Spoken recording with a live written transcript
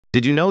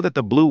Did you know that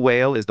the blue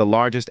whale is the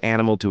largest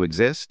animal to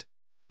exist?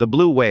 The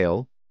blue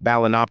whale,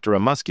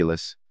 Balanoptera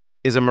musculus,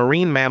 is a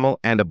marine mammal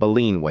and a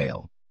baleen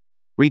whale,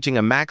 reaching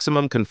a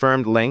maximum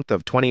confirmed length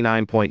of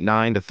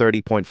 29.9 to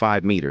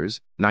 30.5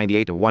 meters,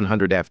 98 to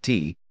 100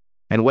 ft,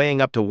 and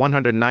weighing up to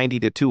 190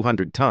 to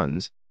 200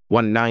 tons,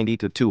 190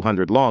 to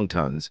 200 long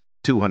tons,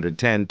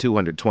 210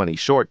 220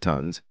 short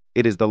tons.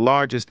 It is the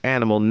largest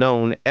animal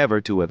known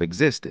ever to have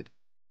existed.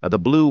 The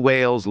blue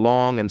whale's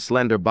long and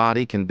slender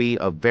body can be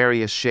of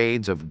various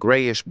shades of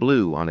grayish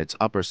blue on its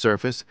upper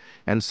surface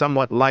and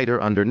somewhat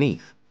lighter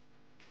underneath.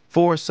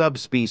 4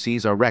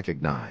 subspecies are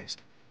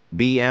recognized: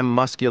 B.M.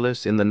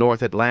 musculus in the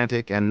North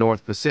Atlantic and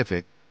North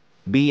Pacific,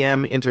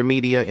 B.M.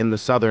 intermedia in the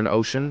Southern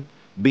Ocean,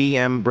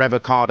 B.M.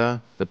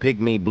 brevicauda, the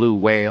pygmy blue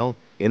whale,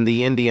 in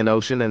the Indian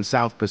Ocean and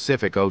South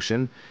Pacific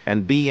Ocean,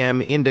 and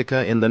B.M.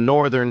 indica in the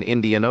Northern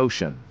Indian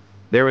Ocean.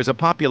 There is a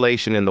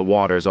population in the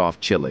waters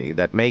off Chile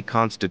that may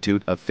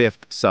constitute a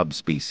 5th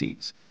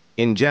subspecies.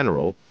 In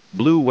general,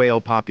 blue whale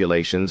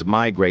populations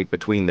migrate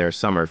between their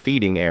summer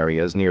feeding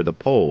areas near the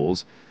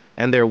poles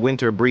and their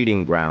winter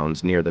breeding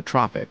grounds near the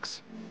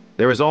tropics.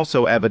 There is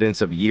also evidence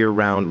of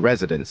year-round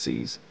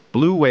residencies.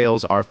 Blue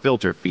whales are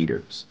filter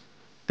feeders.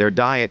 Their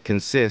diet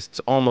consists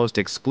almost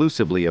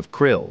exclusively of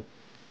krill.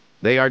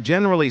 They are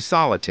generally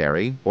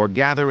solitary or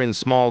gather in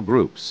small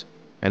groups,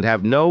 and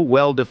have no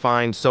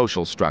well-defined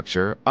social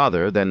structure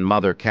other than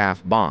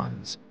mother-calf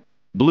bonds.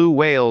 Blue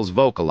whales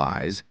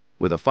vocalize,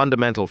 with a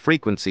fundamental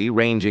frequency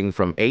ranging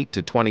from 8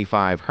 to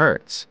 25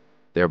 Hz.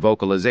 Their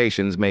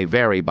vocalizations may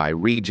vary by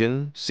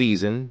region,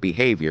 season,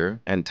 behavior,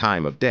 and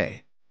time of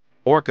day.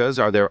 Orcas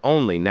are their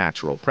only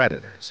natural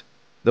predators.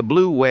 The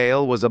blue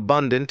whale was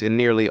abundant in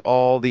nearly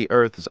all the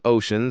Earth's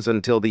oceans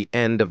until the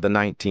end of the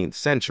 19th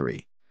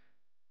century.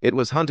 It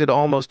was hunted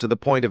almost to the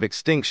point of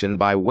extinction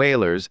by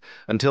whalers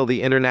until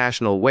the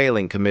International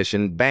Whaling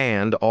Commission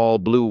banned all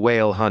blue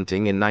whale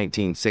hunting in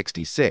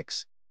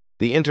 1966.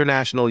 The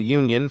International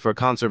Union for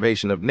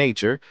Conservation of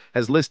Nature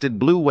has listed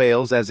blue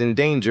whales as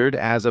endangered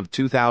as of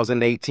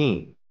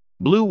 2018.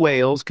 Blue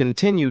whales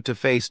continue to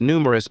face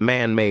numerous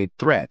man-made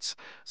threats,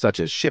 such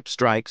as ship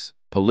strikes,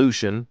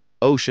 pollution,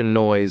 ocean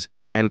noise,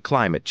 and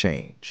climate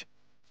change.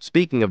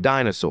 Speaking of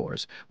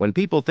dinosaurs, when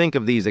people think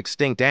of these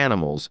extinct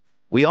animals,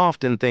 we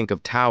often think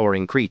of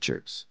towering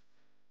creatures.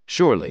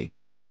 Surely,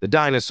 the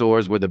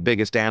dinosaurs were the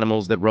biggest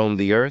animals that roamed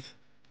the earth?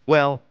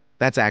 Well,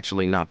 that's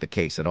actually not the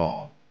case at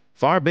all.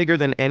 Far bigger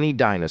than any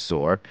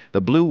dinosaur,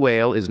 the blue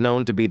whale is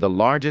known to be the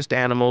largest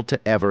animal to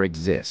ever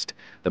exist.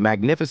 The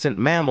magnificent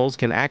mammals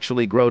can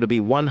actually grow to be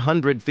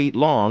 100 feet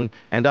long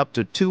and up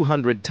to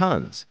 200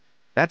 tons.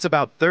 That's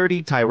about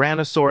 30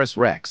 Tyrannosaurus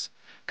Rex.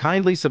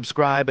 Kindly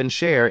subscribe and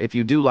share if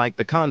you do like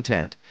the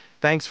content.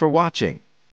 Thanks for watching.